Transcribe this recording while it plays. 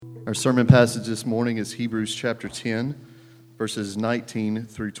Our sermon passage this morning is Hebrews chapter 10, verses 19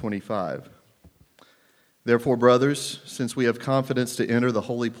 through 25. Therefore, brothers, since we have confidence to enter the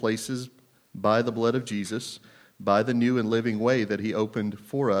holy places by the blood of Jesus, by the new and living way that he opened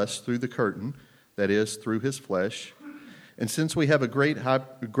for us through the curtain, that is, through his flesh, and since we have a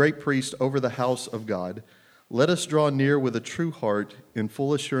great priest over the house of God, let us draw near with a true heart in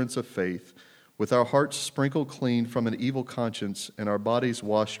full assurance of faith, with our hearts sprinkled clean from an evil conscience and our bodies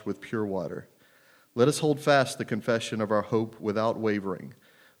washed with pure water. Let us hold fast the confession of our hope without wavering,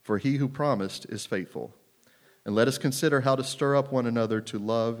 for he who promised is faithful. And let us consider how to stir up one another to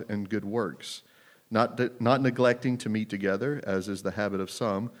love and good works, not neglecting to meet together, as is the habit of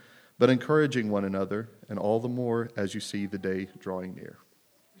some, but encouraging one another, and all the more as you see the day drawing near.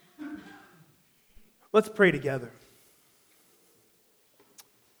 Let's pray together.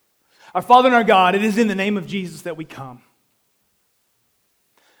 Our Father and our God, it is in the name of Jesus that we come.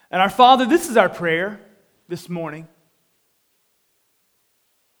 And our Father, this is our prayer this morning.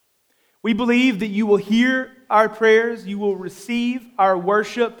 We believe that you will hear our prayers, you will receive our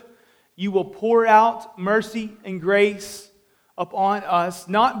worship, you will pour out mercy and grace upon us,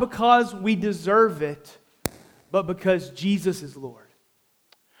 not because we deserve it, but because Jesus is Lord.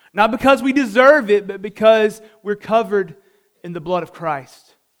 Not because we deserve it, but because we're covered in the blood of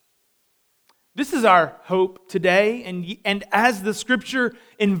Christ. This is our hope today, and as the Scripture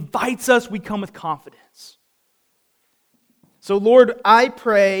invites us, we come with confidence. So Lord, I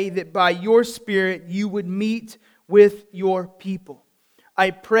pray that by your Spirit you would meet with your people.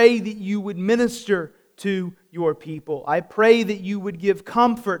 I pray that you would minister to your people. I pray that you would give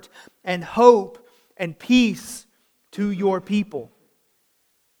comfort and hope and peace to your people.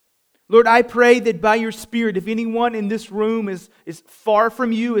 Lord, I pray that by your Spirit, if anyone in this room is far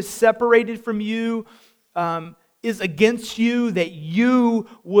from you, is separated from you, is against you, that you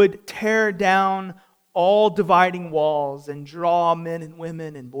would tear down all dividing walls and draw men and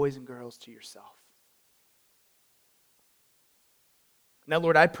women and boys and girls to yourself. Now,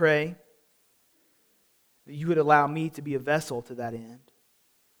 Lord, I pray that you would allow me to be a vessel to that end.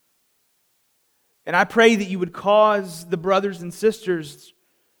 And I pray that you would cause the brothers and sisters,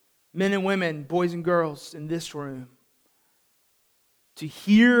 men and women, boys and girls in this room, to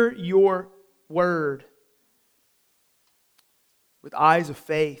hear your word with eyes of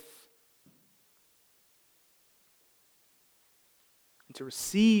faith, and to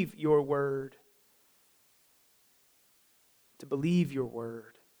receive your word, to believe your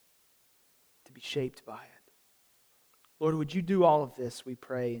word, to be shaped by it. Lord, would you do all of this, we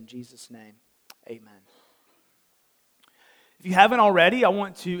pray in Jesus' name. Amen. If you haven't already, I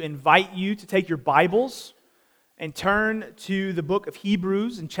want to invite you to take your Bibles and turn to the book of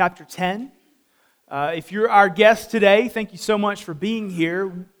Hebrews in chapter 10. If you're our guest today, thank you so much for being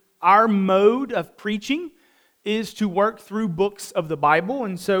here. Our mode of preaching is to work through books of the Bible,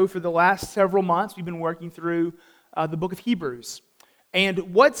 and so for the last several months, we've been working through the book of Hebrews.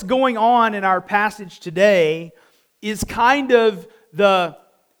 And what's going on in our passage today is kind of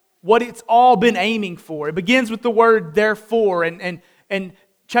what it's all been aiming for. It begins with the word therefore, and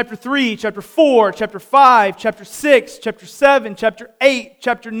chapter 3, chapter 4, chapter 5, chapter 6, chapter 7, chapter 8,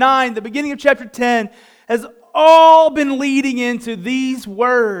 chapter 9, the beginning of chapter 10 has all been leading into these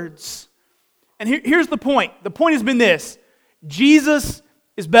words. And here's the point. The point has been this: Jesus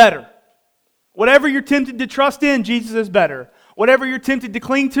is better. Whatever you're tempted to trust in, Jesus is better. Whatever you're tempted to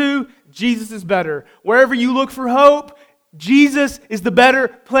cling to, Jesus is better. Wherever you look for hope, Jesus is the better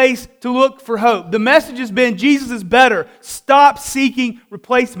place to look for hope. The message has been Jesus is better. Stop seeking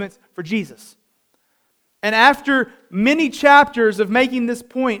replacements for Jesus. And after many chapters of making this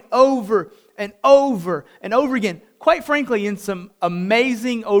point over and over and over again, quite frankly, in some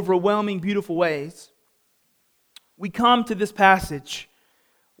amazing, overwhelming, beautiful ways, we come to this passage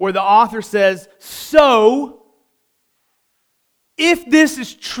where the author says, so, if this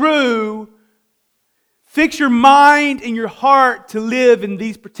is true, fix your mind and your heart to live in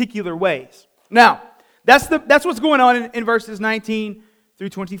these particular ways. Now, that's what's going on in verses 19 through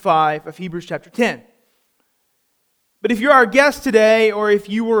 25 of Hebrews chapter 10. But if you're our guest today, or if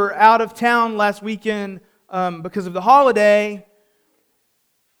you were out of town last weekend because of the holiday,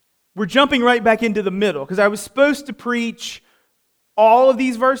 we're jumping right back into the middle, because I was supposed to preach all of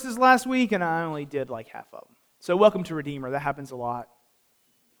these verses last week, and I only did like half of them. So welcome to Redeemer. That happens a lot.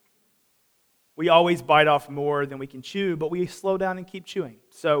 We always bite off more than we can chew, but we slow down and keep chewing.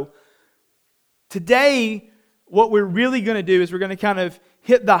 So today, what we're really going to do is we're going to kind of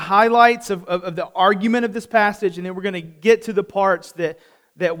hit the highlights of the argument of this passage, and then we're going to get to the parts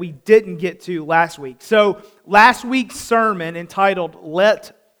that we didn't get to last week. So last week's sermon entitled,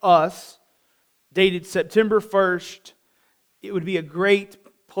 Let us, dated September 1st, it would be a great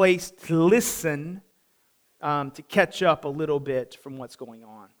place to listen to catch up a little bit from what's going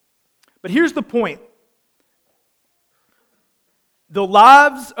on. But here's the point. The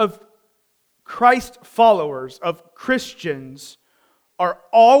lives of Christ followers, of Christians, are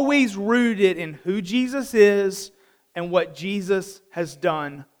always rooted in who Jesus is and what Jesus has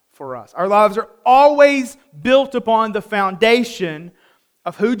done for us. Our lives are always built upon the foundation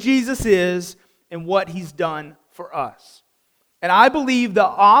of who Jesus is and what He's done for us. And I believe the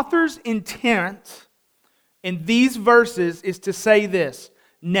author's intent in these verses is to say this: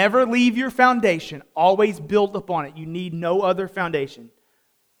 never leave your foundation, always build upon it. You need no other foundation.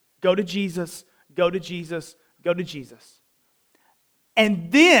 Go to Jesus, go to Jesus, go to Jesus.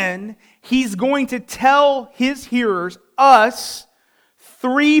 And then He's going to tell His hearers, us,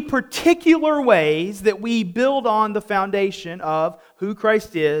 3 particular ways that we build on the foundation of who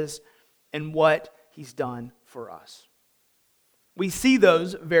Christ is and what He's done for us. We see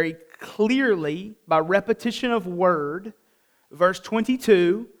those very clearly by repetition of word. Verse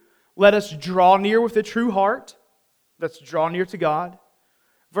 22, let us draw near with a true heart. Let's draw near to God.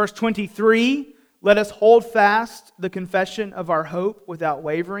 Verse 23, let us hold fast the confession of our hope without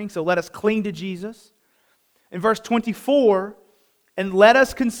wavering. So let us cling to Jesus. In verse 24, and let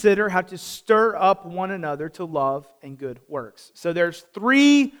us consider how to stir up one another to love and good works. So there's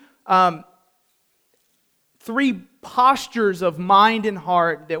three postures of mind and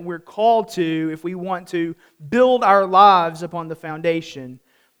heart that we're called to if we want to build our lives upon the foundation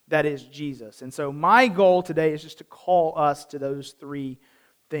that is Jesus. And so my goal today is just to call us to those 3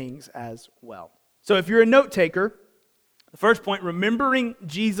 things as well. So if you're a note taker, the first point, remembering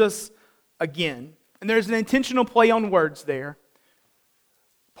Jesus again. And there's an intentional play on words there.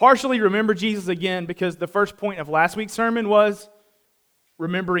 Partially remember Jesus again because the first point of last week's sermon was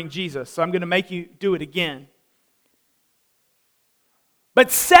remembering Jesus. So I'm going to make you do it again.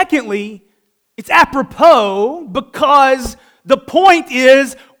 But secondly, it's apropos because the point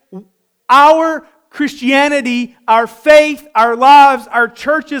is our Christianity, our faith, our lives, our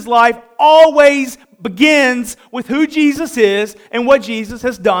church's life always begins with who Jesus is and what Jesus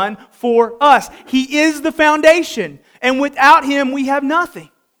has done for us. He is the foundation, and without Him we have nothing.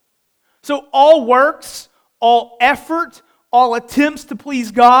 So all works, all effort, all attempts to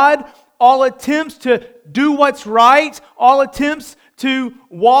please God, all attempts to do what's right, all attempts to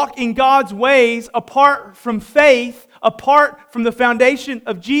walk in God's ways apart from faith, apart from the foundation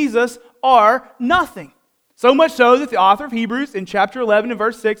of Jesus, are nothing. So much so that the author of Hebrews in chapter 11 and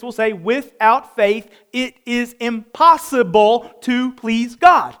verse 6 will say, without faith it is impossible to please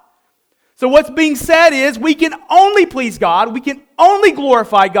God. So what's being said is we can only please God, we can only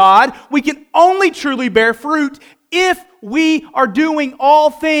glorify God, we can only truly bear fruit if we are doing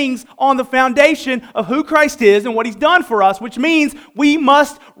all things on the foundation of who Christ is and what He's done for us, which means we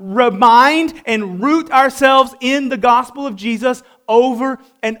must remind and root ourselves in the gospel of Jesus over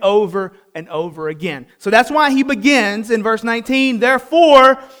and over and over again. So that's why he begins in verse 19,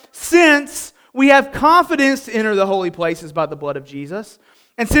 therefore, since we have confidence to enter the holy places by the blood of Jesus,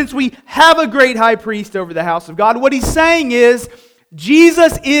 and since we have a great high priest over the house of God, what he's saying is,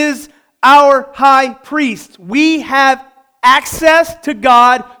 Jesus is our high priest. We have access to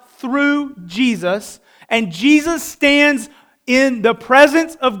God through Jesus, and Jesus stands in the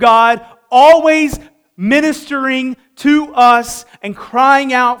presence of God, always ministering to us and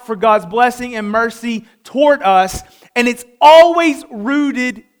crying out for God's blessing and mercy toward us, and it's always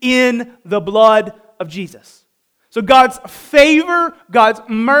rooted in the blood of Jesus. So God's favor, God's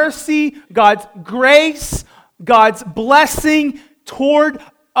mercy, God's grace, God's blessing toward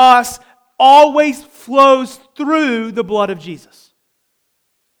us always flows through the blood of Jesus.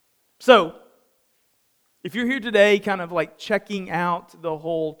 So, if you're here today kind of like checking out the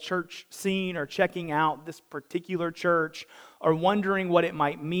whole church scene or checking out this particular church or wondering what it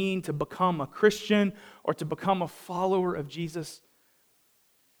might mean to become a Christian or to become a follower of Jesus,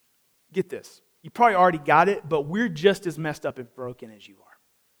 get this. You probably already got it, but we're just as messed up and broken as you are.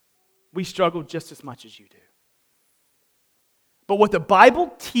 We struggle just as much as you do. But what the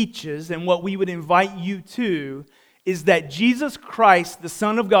Bible teaches and what we would invite you to is that Jesus Christ, the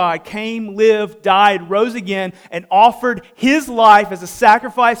Son of God, came, lived, died, rose again, and offered His life as a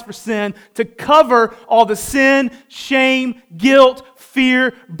sacrifice for sin to cover all the sin, shame, guilt,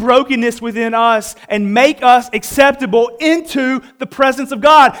 fear, brokenness within us and make us acceptable into the presence of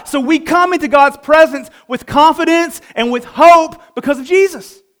God. So we come into God's presence with confidence and with hope because of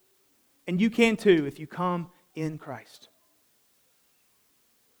Jesus. And you can too if you come in Christ.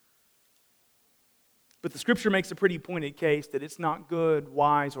 But the Scripture makes a pretty pointed case that it's not good,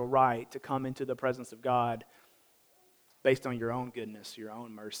 wise, or right to come into the presence of God based on your own goodness, your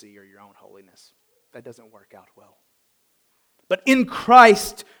own mercy, or your own holiness. That doesn't work out well. But in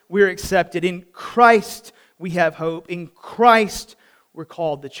Christ, we're accepted. In Christ, we have hope. In Christ, we're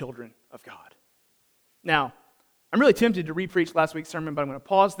called the children of God. Now, I'm really tempted to re-preach last week's sermon, but I'm going to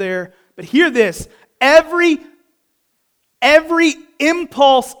pause there. But hear this. Every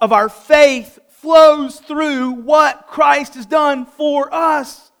impulse of our faith flows through what Christ has done for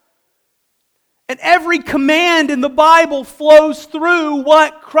us. And every command in the Bible flows through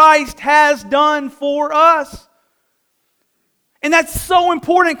what Christ has done for us. And that's so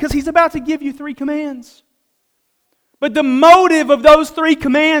important because He's about to give you 3 commands. But the motive of those 3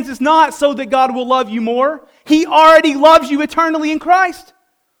 commands is not so that God will love you more. He already loves you eternally in Christ.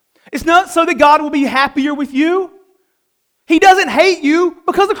 It's not so that God will be happier with you. He doesn't hate you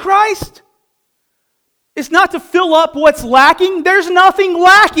because of Christ. It's not to fill up what's lacking. There's nothing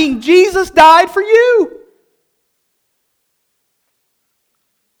lacking. Jesus died for you.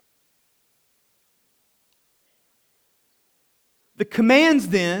 The commands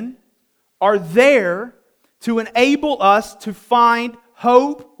then are there to enable us to find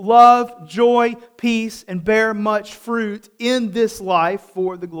hope, love, joy, peace, and bear much fruit in this life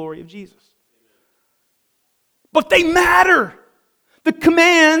for the glory of Jesus. But they matter. The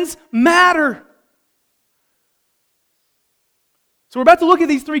commands matter. So we're about to look at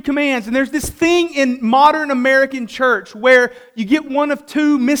these 3 commands, and there's this thing in modern American church where you get one of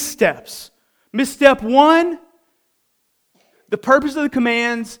 2 missteps. Misstep 1, the purpose of the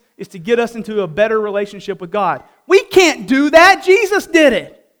commands is to get us into a better relationship with God. We can't do that. Jesus did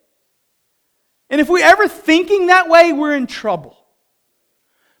it. And if we're ever thinking that way, we're in trouble.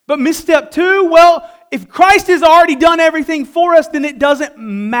 But misstep 2, well, if Christ has already done everything for us, then it doesn't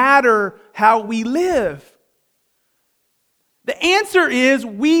matter how we live. The answer is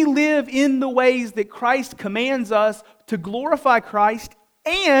we live in the ways that Christ commands us to glorify Christ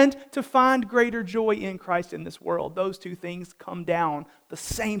and to find greater joy in Christ in this world. Those 2 things come down the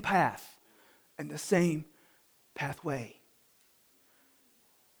same path and the same pathway.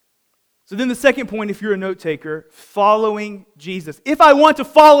 So then the second point, if you're a note taker, following Jesus. If I want to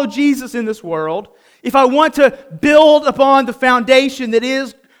follow Jesus in this world, if I want to build upon the foundation that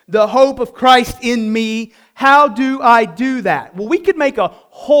is the hope of Christ in me, how do I do that? Well, we could make a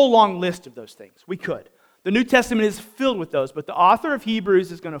whole long list of those things. We could. The New Testament is filled with those, but the author of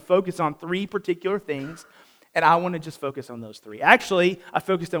Hebrews is going to focus on 3 particular things, and I want to just focus on those 3. Actually, I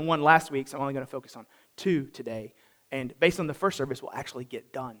focused on 1 last week, so I'm only going to focus on 2 today, and based on the first service, we'll actually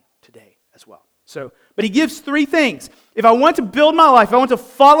get done today as well. But he gives 3 things. If I want to build my life, if I want to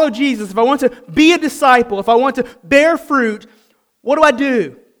follow Jesus, if I want to be a disciple, if I want to bear fruit, what do I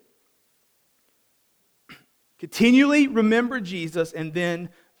do? Continually remember Jesus, and then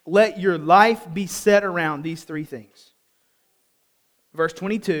let your life be set around these 3 things. Verse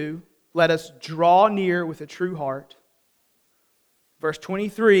 22, let us draw near with a true heart. Verse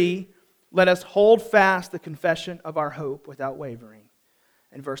 23, let us hold fast the confession of our hope without wavering.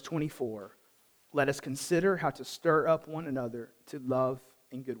 And verse 24, let us consider how to stir up one another to love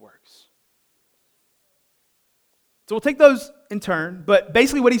and good works. So we'll take those in turn, but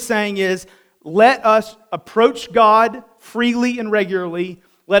basically what he's saying is, let us approach God freely and regularly.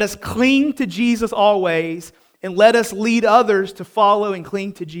 Let us cling to Jesus always. And let us lead others to follow and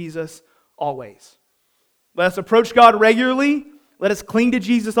cling to Jesus always. Let us approach God regularly. Let us cling to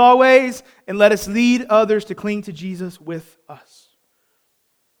Jesus always. And let us lead others to cling to Jesus with us.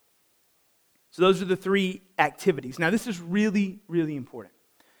 So those are the 3 activities. Now this is really, really important.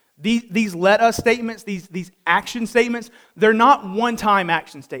 These let us statements, these action statements, they're not one-time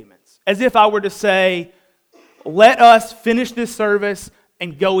action statements. As if I were to say, let us finish this service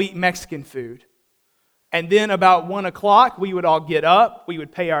and go eat Mexican food. And then about 1 o'clock, we would all get up, we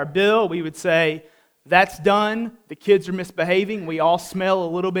would pay our bill, we would say, that's done, the kids are misbehaving, we all smell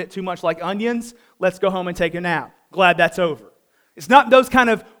a little bit too much like onions, let's go home and take a nap. Glad that's over. It's not those kind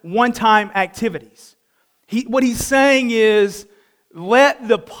of one-time activities. What he's saying is, let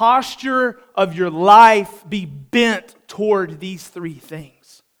the posture of your life be bent toward these 3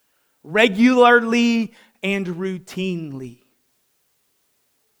 things. Regularly and routinely.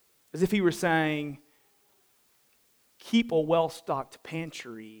 As if he were saying, keep a well-stocked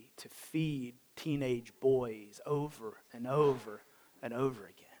pantry to feed teenage boys over and over and over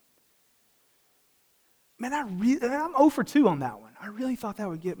again. Man, I'm 0 for 2 on that one. I really thought that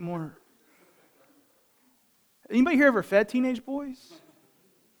would get more. Anybody here ever fed teenage boys?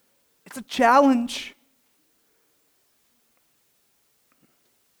 It's a challenge.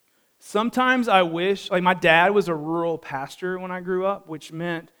 Sometimes I wish, like my dad was a rural pastor when I grew up, which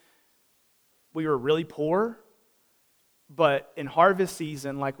meant we were really poor. But in harvest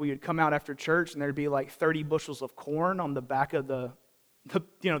season, like we would come out after church and there'd be like 30 bushels of corn on the back of the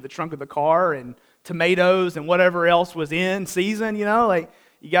trunk of the car, and tomatoes and whatever else was in season, like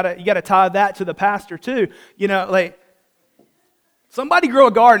you gotta tie that to the pastor too. Like somebody grow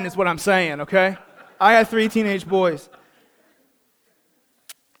a garden is what I'm saying, okay? I got 3 teenage boys.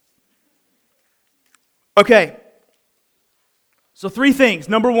 Okay. So 3 things.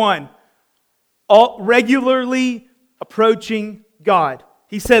 Number 1, regularly approaching God.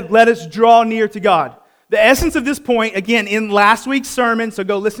 He said, let us draw near to God. The essence of this point, again, in last week's sermon, so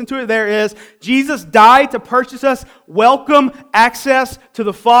go listen to it there, is Jesus died to purchase us welcome access to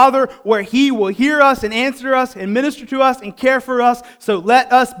the Father, where He will hear us and answer us and minister to us and care for us. So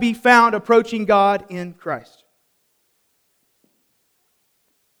let us be found approaching God in Christ.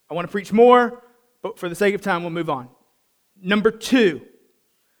 I want to preach more, but for the sake of time, we'll move on. Number 2,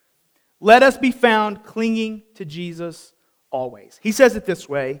 let us be found clinging to Jesus always. He says it this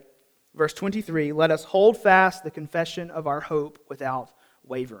way, verse 23, let us hold fast the confession of our hope without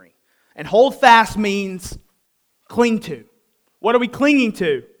wavering. And hold fast means cling to. What are we clinging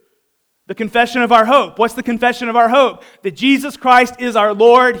to? The confession of our hope. What's the confession of our hope? That Jesus Christ is our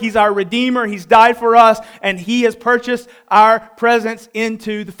Lord, He's our Redeemer, He's died for us, and He has purchased our presence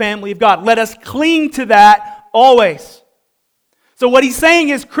into the family of God. Let us cling to that always. So what he's saying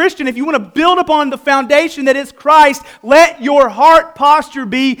is, Christian, if you want to build upon the foundation that is Christ, let your heart posture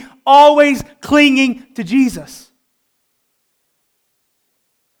be always clinging to Jesus.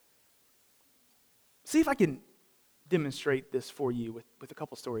 See if I can demonstrate this for you with a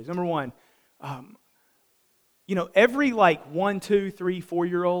couple stories. Number 1, every 1, 2, 3,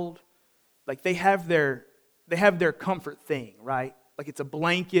 4-year-old, they have their comfort thing, right? Like it's a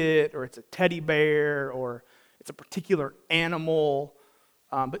blanket or it's a teddy bear or it's a particular animal.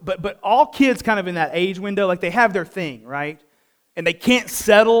 But all kids kind of in that age window, they have their thing, right? And they can't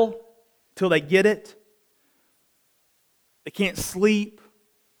settle till they get it. They can't sleep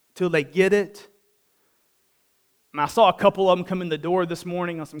till they get it. And I saw a couple of them come in the door this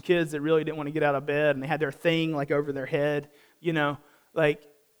morning on some kids that really didn't want to get out of bed, and they had their thing over their head, But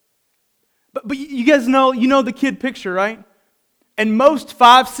you guys know, the kid picture, right? And most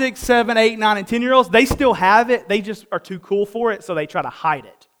 5, 6, 7, 8, 9, and 10-year-olds, they still have it. They just are too cool for it, so they try to hide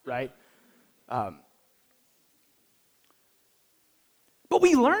it, right? But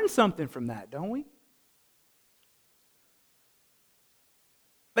we learn something from that, don't we?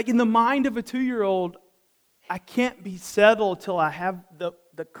 In the mind of a 2-year-old, I can't be settled till I have the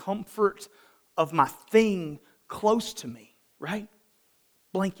comfort of my thing close to me, right?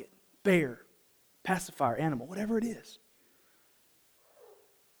 Blanket, bear, pacifier, animal, whatever it is.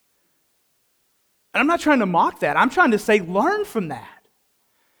 And I'm not trying to mock that. I'm trying to say, learn from that.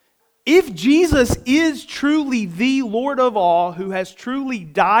 If Jesus is truly the Lord of all, who has truly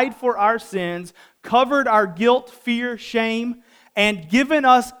died for our sins, covered our guilt, fear, shame, and given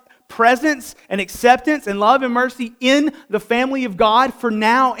us presence and acceptance and love and mercy in the family of God for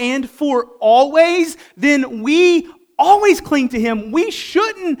now and for always, then we always cling to Him. We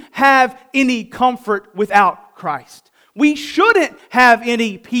shouldn't have any comfort without Christ. We shouldn't have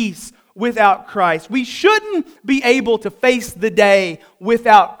any peace without Christ. We shouldn't be able to face the day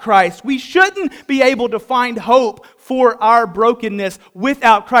without Christ. We shouldn't be able to find hope for our brokenness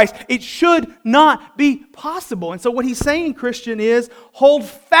without Christ. It should not be possible. And so what he's saying, Christian, is hold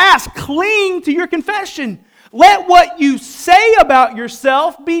fast, cling to your confession. Let what you say about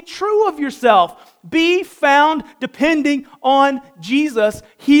yourself be true of yourself. Be found depending on Jesus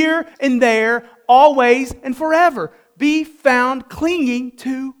here and there, always and forever. Be found clinging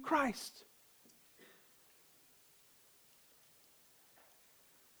to Christ.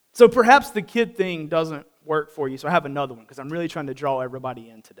 So perhaps the kid thing doesn't work for you, so I have another one because I'm really trying to draw everybody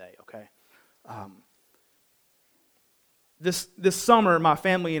in today, okay? This summer, my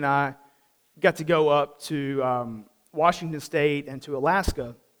family and I got to go up to Washington State and to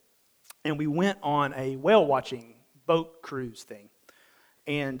Alaska, and we went on a whale watching boat cruise thing.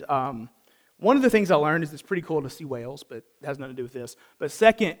 And one of the things I learned is it's pretty cool to see whales, but it has nothing to do with this. But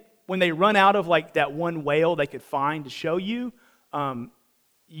second, when they run out of that one whale they could find to show you,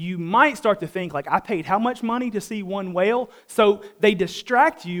 you might start to think I paid how much money to see one whale? So they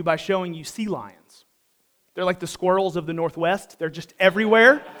distract you by showing you sea lions. They're like the squirrels of the Northwest. They're just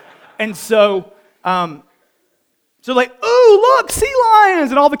everywhere. And so, ooh, look, sea lions.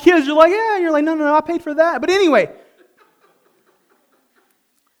 And all the kids are like, yeah. And you're like, no, I paid for that. But anyway,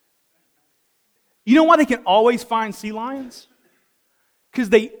 you know why they can always find sea lions? Because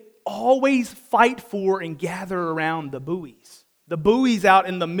they always fight for and gather around the buoys. The buoys out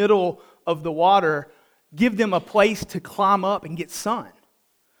in the middle of the water give them a place to climb up and get sun.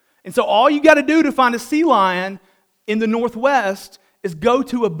 And so all you got to do to find a sea lion in the Northwest is go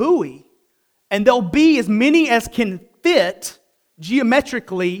to a buoy, and there'll be as many as can fit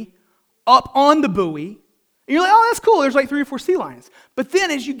geometrically up on the buoy. And you're like, oh, that's cool. There's like 3 or 4 sea lions. But then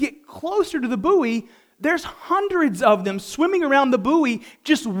as you get closer to the buoy, there's hundreds of them swimming around the buoy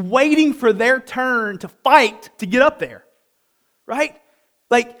just waiting for their turn to fight to get up there. Right?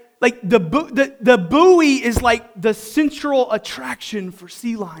 Like the buoy is like the central attraction for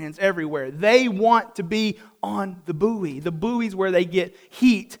sea lions everywhere. They want to be on the buoy. The buoy's where they get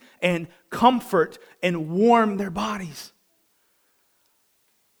heat and comfort and warm their bodies.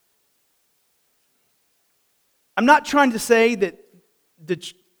 I'm not trying to say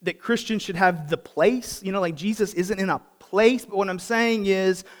that Christians should have the place. Like Jesus isn't in a place. But what I'm saying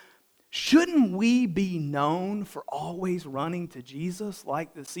is, shouldn't we be known for always running to Jesus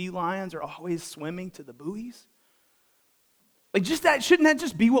like the sea lions are always swimming to the buoys? Like shouldn't that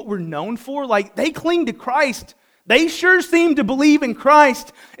just be what we're known for? Like they cling to Christ. They sure seem to believe in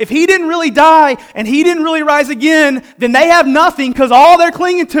Christ. If He didn't really die and He didn't really rise again, then they have nothing because all they're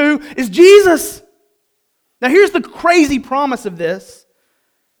clinging to is Jesus. Now here's the crazy promise of this.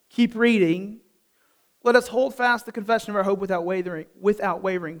 Keep reading. Let us hold fast the confession of our hope without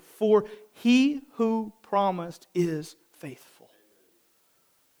wavering, for He who promised is faithful.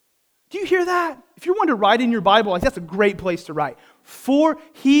 Do you hear that? If you're one to write in your Bible, that's a great place to write. For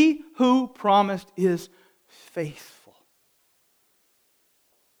He who promised is faithful.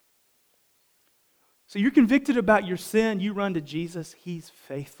 So you're convicted about your sin, you run to Jesus. He's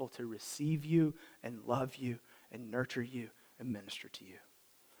faithful to receive you and love you and nurture you and minister to you.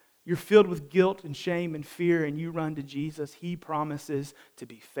 You're filled with guilt and shame and fear, and you run to Jesus. He promises to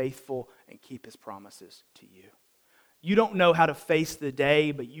be faithful and keep His promises to you. You don't know how to face the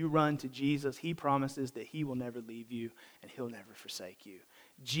day, but you run to Jesus. He promises that He will never leave you and He'll never forsake you.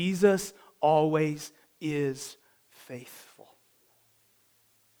 Jesus always is faithful.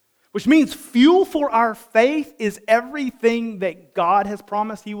 Which means fuel for our faith is everything that God has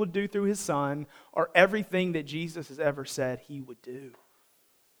promised He would do through His Son, or everything that Jesus has ever said He would do.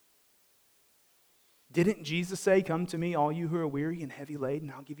 Didn't Jesus say, "Come to me, all you who are weary and heavy laden,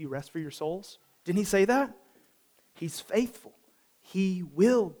 and I'll give you rest for your souls"? Didn't He say that? He's faithful. He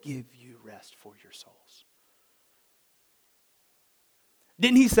will give you rest for your souls.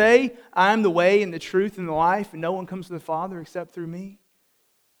 Didn't He say, "I am the way and the truth and the life, and no one comes to the Father except through me"?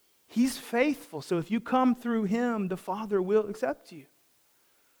 He's faithful. So if you come through Him, the Father will accept you.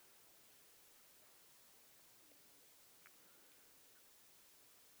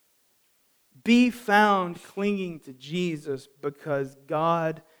 Be found clinging to Jesus because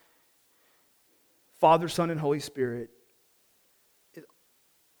God, Father, Son, and Holy Spirit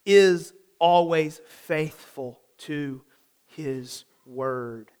is always faithful to His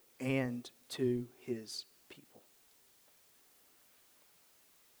Word and to His people.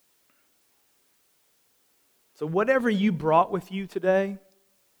 So whatever you brought with you today,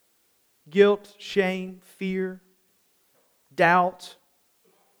 guilt, shame, fear, doubt,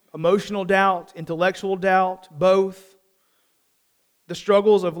 emotional doubt, intellectual doubt, both. The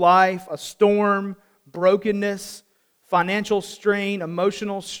struggles of life, a storm, brokenness, financial strain,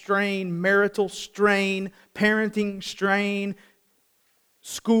 emotional strain, marital strain, parenting strain,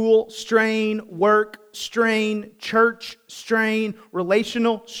 school strain, work strain, church strain,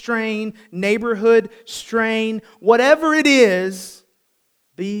 relational strain, neighborhood strain, whatever it is,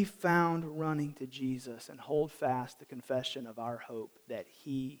 be found running to Jesus and hold fast the confession of our hope that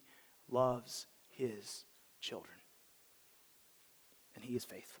He loves His children. And He is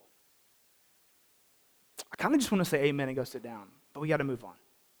faithful. I kind of just want to say amen and go sit down, but we got to move on.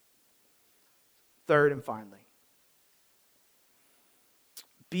 Third and finally,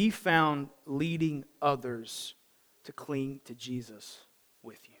 be found leading others to cling to Jesus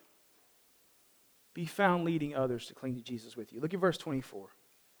with you. Be found leading others to cling to Jesus with you. Look at verse 24.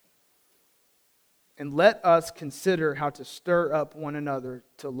 And let us consider how to stir up one another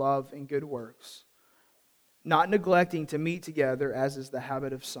to love and good works, not neglecting to meet together as is the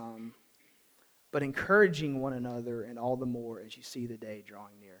habit of some, but encouraging one another, and all the more as you see the day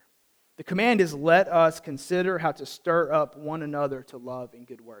drawing near. The command is, let us consider how to stir up one another to love and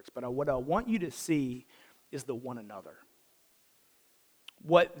good works. But what I want you to see is the one another.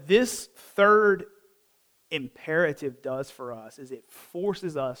 What this third imperative does for us is it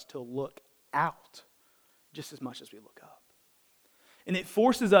forces us to look out just as much as we look up. And it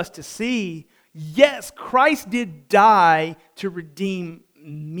forces us to see, yes, Christ did die to redeem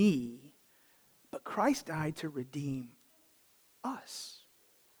me, but Christ died to redeem us.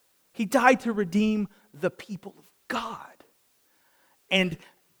 He died to redeem the people of God. And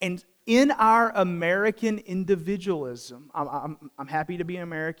in our American individualism, I'm happy to be an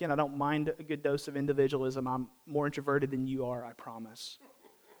American. I don't mind a good dose of individualism. I'm more introverted than you are, I promise.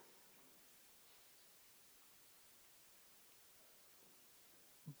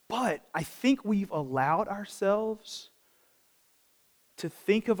 But I think we've allowed ourselves to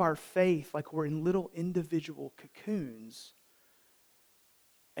think of our faith like we're in little individual cocoons.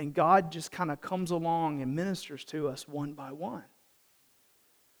 And God just kind of comes along and ministers to us one by one.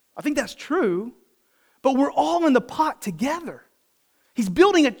 I think that's true, but we're all in the pot together. He's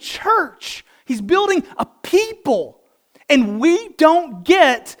building a church. He's building a people. And we don't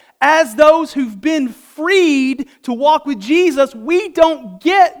get, as those who've been freed to walk with Jesus, we don't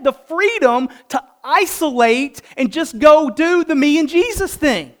get the freedom to isolate and just go do the me and Jesus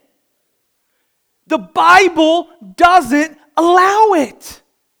thing. The Bible doesn't allow it.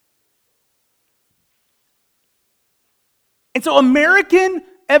 And so American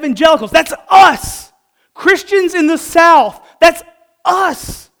evangelicals, that's us. Christians in the South, that's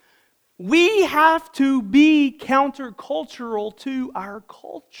us. We have to be countercultural to our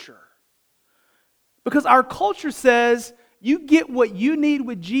culture. Because our culture says you get what you need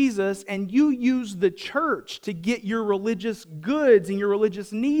with Jesus and you use the church to get your religious goods and your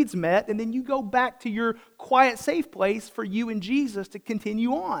religious needs met, and then you go back to your quiet, safe place for you and Jesus to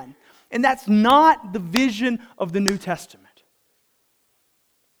continue on. And that's not the vision of the New Testament.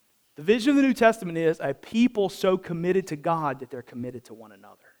 The vision of the New Testament is a people so committed to God that they're committed to one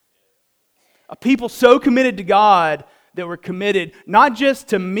another. A people so committed to God that we're committed not just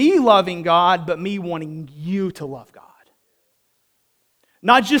to me loving God, but me wanting you to love God.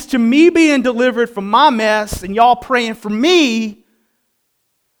 Not just to me being delivered from my mess and y'all praying for me,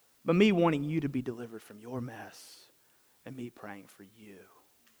 but me wanting you to be delivered from your mess and me praying for you.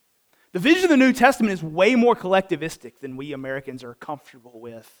 The vision of the New Testament is way more collectivistic than we Americans are comfortable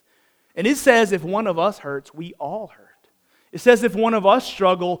with. And it says if one of us hurts, we all hurt. It says if one of us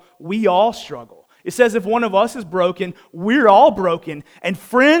struggle, we all struggle. It says if one of us is broken, we're all broken. And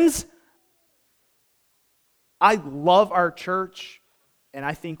friends, I love our church, and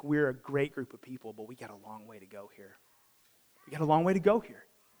I think we're a great group of people, but we got a long way to go here. We got a long way to go here.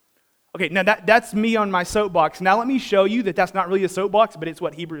 Okay, now that's me on my soapbox. Now let me show you that that's not really a soapbox, but it's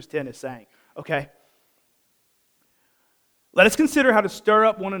what Hebrews 10 is saying, okay? Let us consider how to stir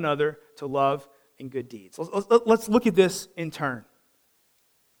up one another to love and good deeds. Let's look at this in turn.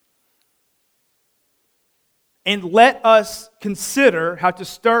 And let us consider how to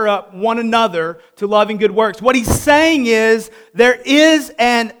stir up one another to love and good works. What he's saying is there is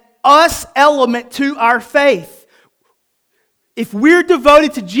an us element to our faith. If we're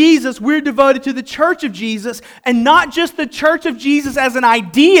devoted to Jesus, we're devoted to the church of Jesus, and not just the church of Jesus as an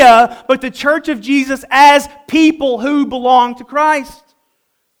idea, but the church of Jesus as people who belong to Christ.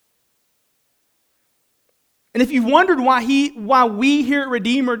 And if you've wondered why we here at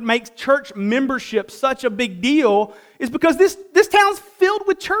Redeemer make church membership such a big deal, is because this town's filled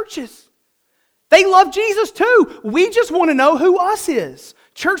with churches. They love Jesus too. We just want to know who us is.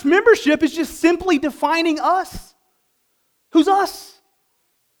 Church membership is just simply defining us. Who's us?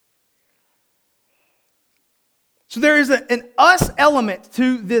 So there is an us element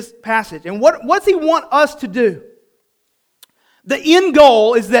to this passage. And what's he want us to do? The end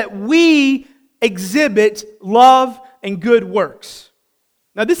goal is that we exhibit love and good works.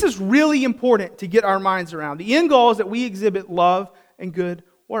 Now this is really important to get our minds around. The end goal is that we exhibit love and good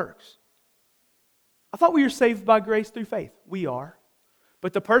works. I thought we were saved by grace through faith. We are.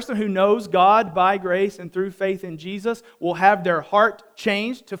 But the person who knows God by grace and through faith in Jesus will have their heart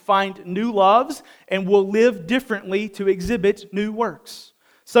changed to find new loves and will live differently to exhibit new works.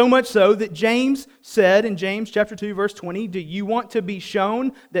 So much so that James said in James chapter 2, verse 20, do you want to be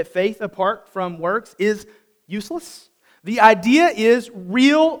shown that faith apart from works is useless? The idea is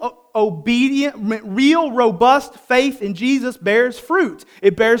real, obedient, real, robust faith in Jesus bears fruit.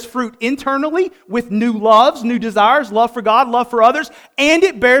 It bears fruit internally with new loves, new desires, love for God, love for others, and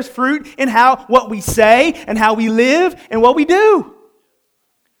it bears fruit in what we say and how we live and what we do.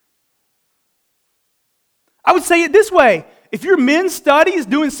 I would say it this way. If your men's study is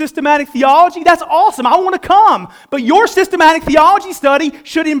doing systematic theology, that's awesome. I want to come. But your systematic theology study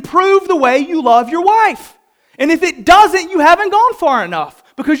should improve the way you love your wife. And if it doesn't, you haven't gone far enough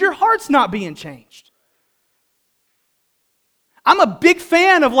because your heart's not being changed. I'm a big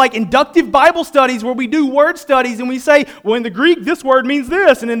fan of like inductive Bible studies where we do word studies and we say, well, in the Greek, this word means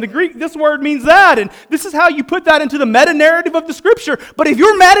this, and in the Greek, this word means that, and this is how you put that into the meta-narrative of the Scripture. But if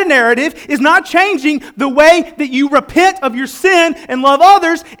your meta-narrative is not changing the way that you repent of your sin and love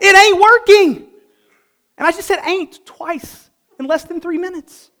others, it ain't working. And I just said ain't twice in less than 3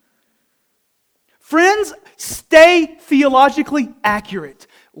 minutes. Friends, stay theologically accurate.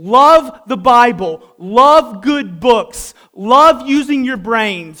 Love the Bible. Love good books. Love using your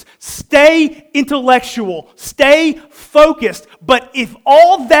brains. Stay intellectual. Stay focused. But if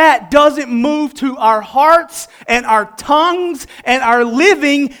all that doesn't move to our hearts and our tongues and our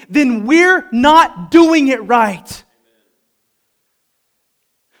living, then we're not doing it right.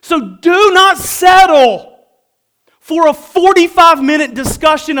 So do not settle for a 45-minute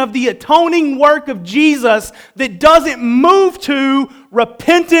discussion of the atoning work of Jesus that doesn't move to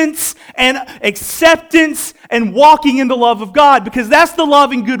repentance and acceptance and walking in the love of God, because that's the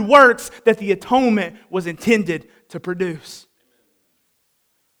love and good works that the atonement was intended to produce.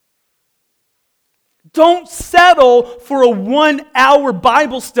 Don't settle for a 1-hour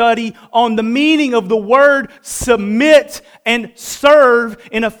Bible study on the meaning of the word submit and serve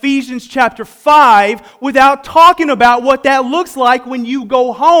in Ephesians chapter 5 without talking about what that looks like when you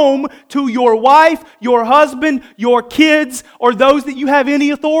go home to your wife, your husband, your kids, or those that you have any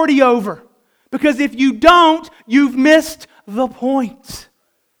authority over. Because if you don't, you've missed the point.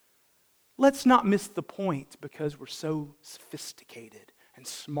 Let's not miss the point because we're so sophisticated and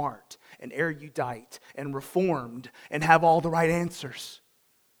smart and erudite and reformed and have all the right answers.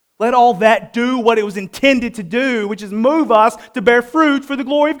 Let all that do what it was intended to do, which is move us to bear fruit for the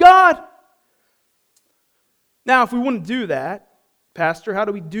glory of God. Now, if we want to do that, Pastor, how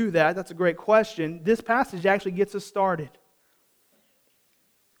do we do that? That's a great question. This passage actually gets us started.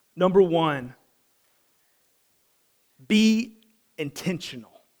 Number 1, be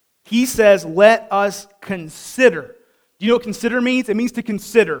intentional. He says, let us consider. Do you know what consider means? It means to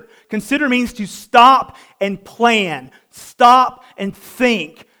consider. Consider means to stop and plan. Stop and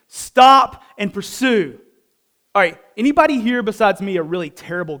think. Stop and pursue. All right, anybody here besides me a really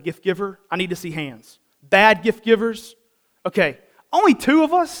terrible gift giver? I need to see hands. Bad gift givers? Okay, only 2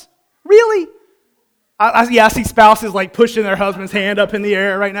 of us? Really? I see spouses like pushing their husband's hand up in the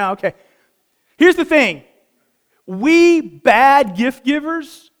air right now. Okay. Here's the thing. We bad gift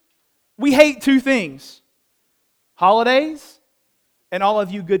givers, we hate 2 things. Holidays, and all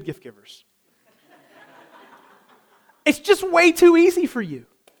of you good gift givers. It's just way too easy for you.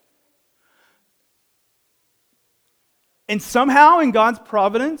 And somehow in God's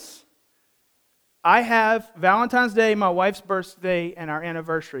providence, I have Valentine's Day, my wife's birthday, and our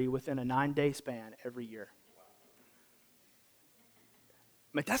anniversary within a 9-day span every year.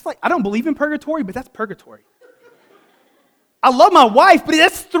 I mean, that's like, I don't believe in purgatory, but that's purgatory. I love my wife, but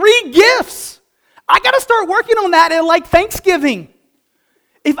that's 3 gifts. I got to start working on that at like Thanksgiving.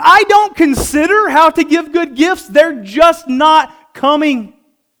 If I don't consider how to give good gifts, they're just not coming.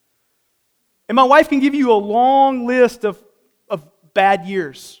 And my wife can give you a long list of bad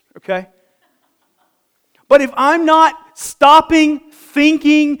years, okay? But if I'm not stopping,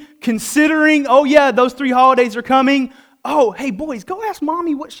 thinking, considering, oh yeah, those 3 holidays are coming. Oh, hey boys, go ask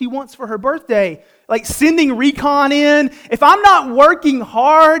mommy what she wants for her birthday. Like sending recon in. If I'm not working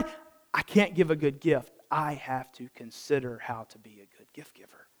hard, I can't give a good gift. I have to consider how to be a good gift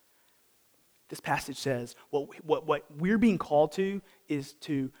giver. This passage says what we're being called to is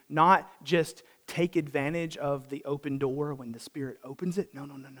to not just take advantage of the open door when the Spirit opens it. No.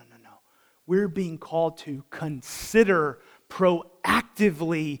 We're being called to consider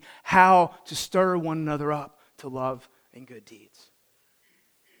proactively how to stir one another up to love and good deeds.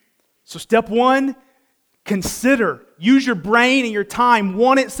 So step 1, consider. Use your brain and your time.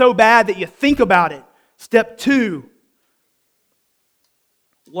 Want it so bad that you think about it. Step 2,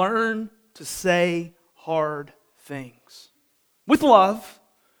 learn to say hard things. With love,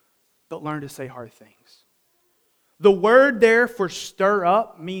 but learn to say hard things. The word there for stir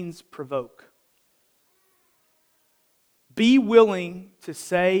up means provoke. Be willing to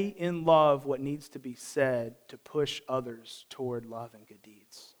say in love what needs to be said to push others toward love and good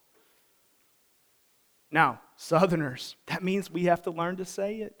deeds. Now, Southerners, that means we have to learn to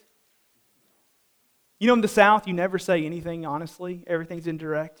say it. You know, in the South, you never say anything honestly. Everything's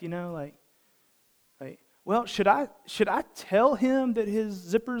indirect, you know, like well, should I tell him that his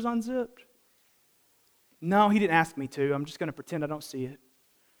zipper's unzipped? No, he didn't ask me to. I'm just going to pretend I don't see it.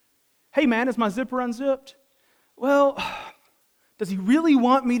 Hey, man, is my zipper unzipped? Well, Does he really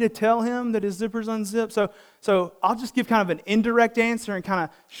want me to tell him that his zipper's unzipped? So I'll just give kind of an indirect answer and kind of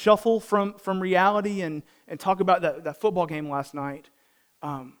shuffle from reality and talk about that football game last night.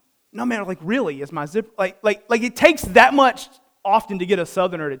 No, man, like really, is my zipper, like it takes that much often to get a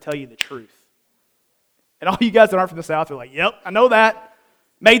Southerner to tell you the truth. And all you guys that aren't from the South are like, yep, I know that.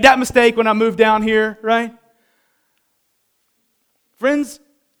 Made that mistake when I moved down here, right? Friends,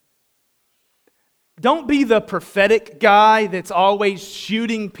 don't be the prophetic guy that's always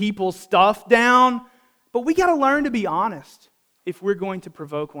shooting people's stuff down, but we got to learn to be honest if we're going to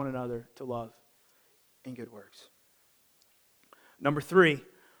provoke one another to love and good works. Number 3,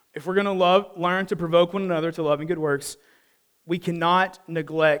 if we're going to learn to provoke one another to love and good works, we cannot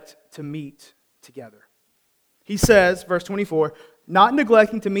neglect to meet together. He says, verse 24, not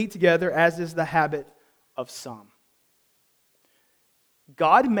neglecting to meet together as is the habit of some.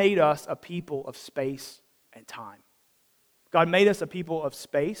 God made us a people of space and time. God made us a people of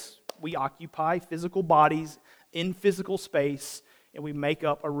space. We occupy physical bodies in physical space, and we make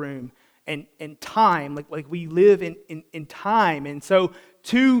up a room. And time, like we live in time. And so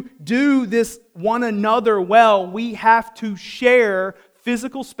to do this one another well, we have to share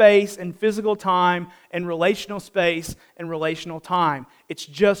physical space and physical time and relational space and relational time. It's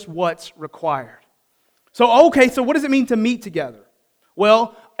just what's required. So, okay, so what does it mean to meet together?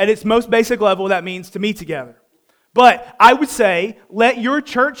 Well, at its most basic level, that means to meet together. But I would say, let your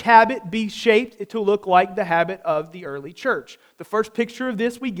church habit be shaped to look like the habit of the early church. The first picture of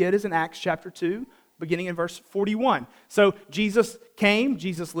this we get is in Acts chapter 2, beginning in verse 41. So Jesus came,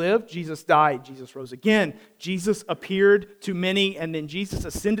 Jesus lived, Jesus died, Jesus rose again. Jesus appeared to many, and then Jesus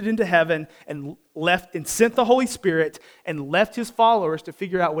ascended into heaven and left and sent the Holy Spirit and left his followers to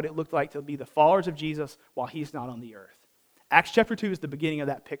figure out what it looked like to be the followers of Jesus while he's not on the earth. Acts chapter 2 is the beginning of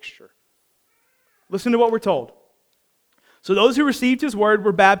that picture. Listen to what we're told. So those who received his word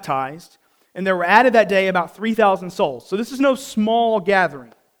were baptized, and there were added that day about 3,000 souls. So this is no small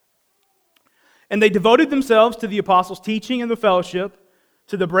gathering. And they devoted themselves to the apostles' teaching and the fellowship,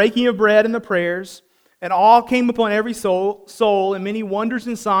 to the breaking of bread and the prayers, and all came upon every soul, and many wonders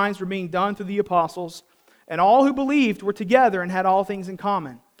and signs were being done through the apostles, and all who believed were together and had all things in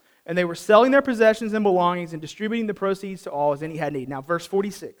common. And they were selling their possessions and belongings and distributing the proceeds to all as any had need. Now, verse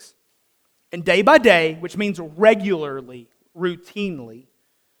 46. And day by day, which means regularly, routinely,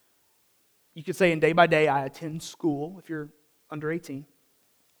 you could say, and day by day, I attend school if you're under 18.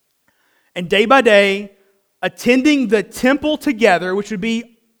 And day by day, attending the temple together, which would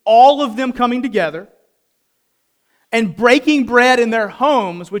be all of them coming together, and breaking bread in their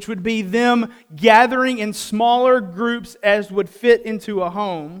homes, which would be them gathering in smaller groups as would fit into a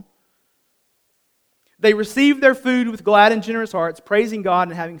home. They received their food with glad and generous hearts, praising God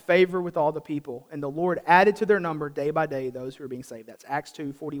and having favor with all the people. And the Lord added to their number day by day those who were being saved. That's Acts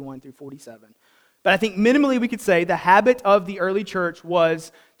 2, 41 through 47. But I think minimally we could say the habit of the early church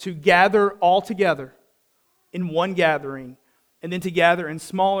was to gather all together in one gathering, and then to gather in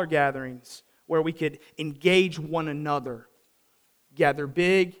smaller gatherings where we could engage one another. Gather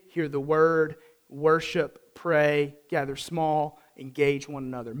big, hear the word, worship, pray, gather small, engage one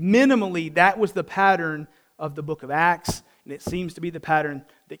another. Minimally, that was the pattern of the book of Acts, and it seems to be the pattern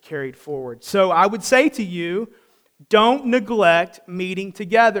that carried forward. So I would say to you, don't neglect meeting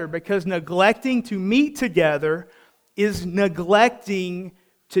together, because neglecting to meet together is neglecting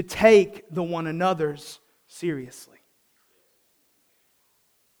to take the one another's seriously.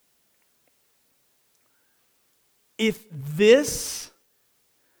 If this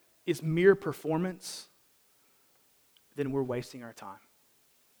is mere performance, then we're wasting our time.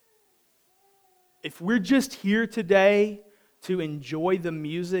 If we're just here today to enjoy the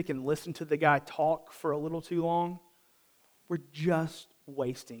music and listen to the guy talk for a little too long, we're just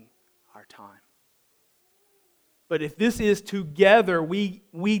wasting our time. But if this is together, we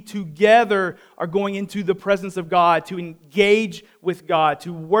together are going into the presence of God to engage with God,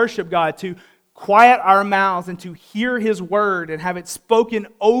 to worship God, to quiet our mouths and to hear His word and have it spoken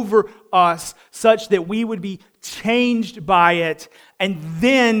over us such that we would be changed by it. And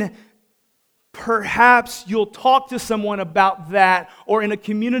then perhaps you'll talk to someone about that, or in a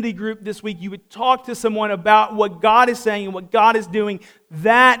community group this week, you would talk to someone about what God is saying and what God is doing.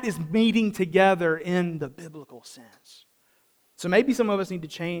 That is meeting together in the biblical sense. So maybe some of us need to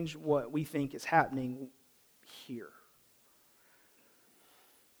change what we think is happening here.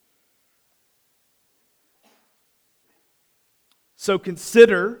 So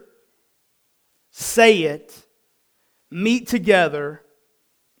consider, say it, meet together,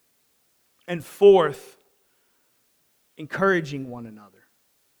 and fourth, encouraging one another.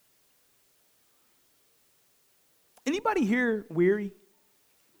 Anybody here weary?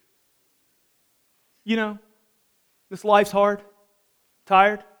 You know, this life's hard,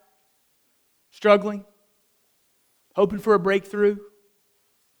 tired, struggling, hoping for a breakthrough.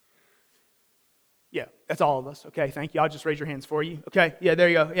 Yeah, that's all of us. Okay, thank you. I'll just raise your hands for you. Okay, yeah, there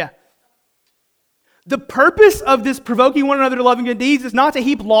you go. Yeah. The purpose of this provoking one another to love and good deeds is not to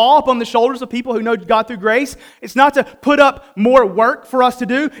heap law upon the shoulders of people who know God through grace. It's not to put up more work for us to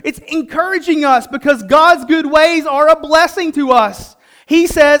do. It's encouraging us because God's good ways are a blessing to us. He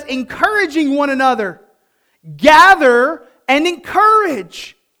says, encouraging one another. Gather and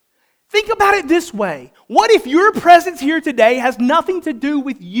encourage. Think about it this way. What if your presence here today has nothing to do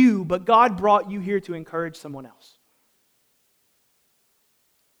with you, but God brought you here to encourage someone else?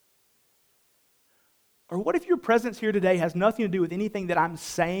 Or what if your presence here today has nothing to do with anything that I'm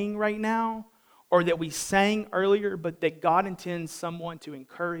saying right now or that we sang earlier, but that God intends someone to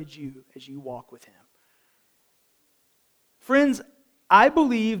encourage you as you walk with Him? Friends, I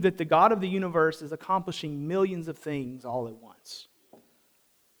believe that the God of the universe is accomplishing millions of things all at once.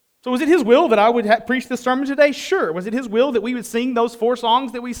 So was it His will that I would preach this sermon today? Sure. Was it His will that we would sing those 4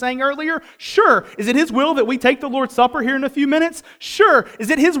 songs that we sang earlier? Sure. Is it His will that we take the Lord's Supper here in a few minutes? Sure.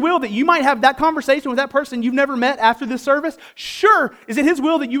 Is it His will that you might have that conversation with that person you've never met after this service? Sure. Is it His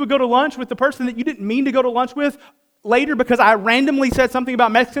will that you would go to lunch with the person that you didn't mean to go to lunch with later because I randomly said something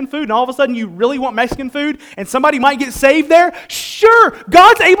about Mexican food and all of a sudden you really want Mexican food and somebody might get saved there? Sure.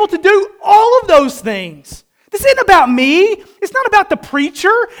 God's able to do all of those things. This isn't about me. It's not about the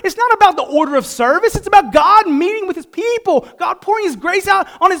preacher. It's not about the order of service. It's about God meeting with His people. God pouring His grace out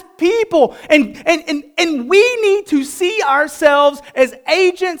on His people. And we need to see ourselves as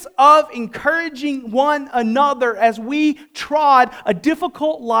agents of encouraging one another as we trod a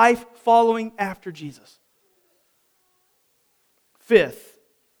difficult life following after Jesus. 5th,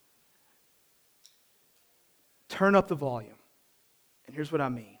 turn up the volume. And here's what I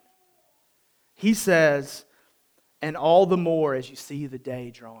mean. He says, and all the more as you see the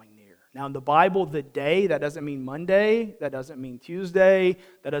day drawing near. Now in the Bible, the day, that doesn't mean Monday, that doesn't mean Tuesday,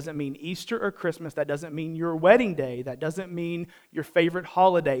 that doesn't mean Easter or Christmas, that doesn't mean your wedding day, that doesn't mean your favorite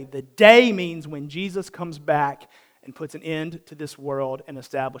holiday. The day means when Jesus comes back and puts an end to this world and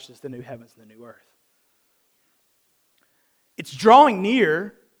establishes the new heavens and the new earth. It's drawing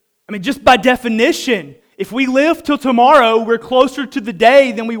near. I mean, just by definition, if we live till tomorrow, we're closer to the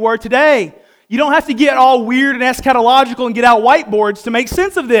day than we were today. You don't have to get all weird and eschatological and get out whiteboards to make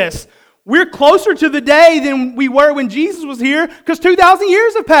sense of this. We're closer to the day than we were when Jesus was here because 2,000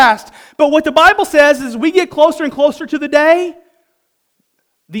 years have passed. But what the Bible says is we get closer and closer to the day,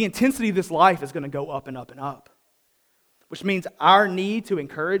 the intensity of this life is going to go up and up and up. Which means our need to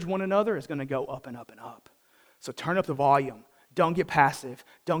encourage one another is going to go up and up and up. So turn up the volume. Don't get passive.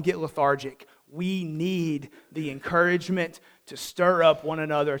 Don't get lethargic. We need the encouragement to stir up one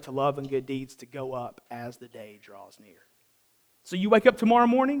another to love and good deeds to go up as the day draws near. So you wake up tomorrow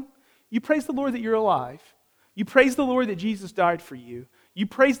morning, you praise the Lord that you're alive. You praise the Lord that Jesus died for you. You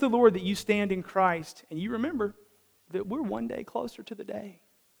praise the Lord that you stand in Christ. And you remember that we're one day closer to the day.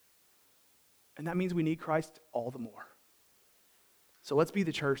 And that means we need Christ all the more. So let's be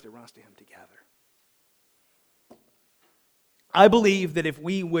the church that runs to Him together. I believe that if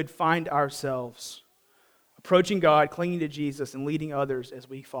we would find ourselves approaching God, clinging to Jesus, and leading others as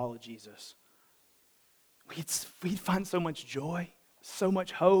we follow Jesus, we'd find so much joy, so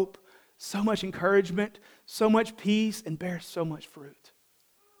much hope, so much encouragement, so much peace, and bear so much fruit.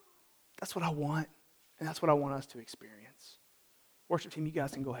 That's what I want, and that's what I want us to experience. Worship team, you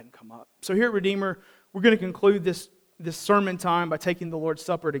guys can go ahead and come up. So here at Redeemer, we're going to conclude this sermon time by taking the Lord's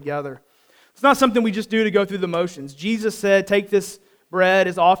Supper together. It's not something we just do to go through the motions. Jesus said, take this bread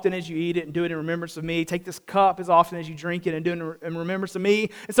as often as you eat it and do it in remembrance of me. Take this cup as often as you drink it and do it in remembrance of me.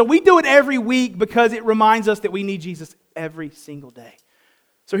 And so we do it every week because it reminds us that we need Jesus every single day.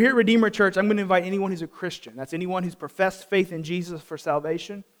 So here at Redeemer Church, I'm going to invite anyone who's a Christian. That's anyone who's professed faith in Jesus for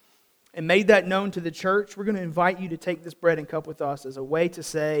salvation and made that known to the church. We're going to invite you to take this bread and cup with us as a way to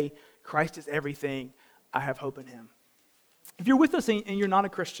say, Christ is everything. I have hope in Him. If you're with us and you're not a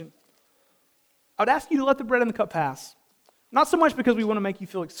Christian, I would ask you to let the bread and the cup pass. Not so much because we want to make you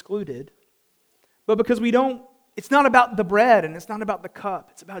feel excluded, but because it's not about the bread and it's not about the cup.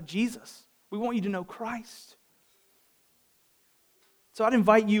 It's about Jesus. We want you to know Christ. So I'd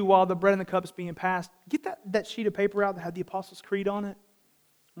invite you while the bread and the cup is being passed, get that sheet of paper out that had the Apostles' Creed on it.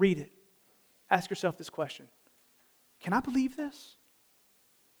 Read it. Ask yourself this question. Can I believe this?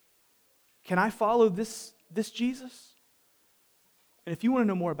 Can I follow this Jesus? And if you want to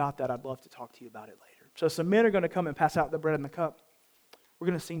know more about that, I'd love to talk to you about it later. So some men are going to come and pass out the bread and the cup. We're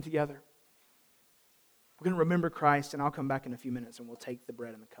going to sing together. We're going to remember Christ, and I'll come back in a few minutes and we'll take the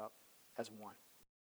bread and the cup as one.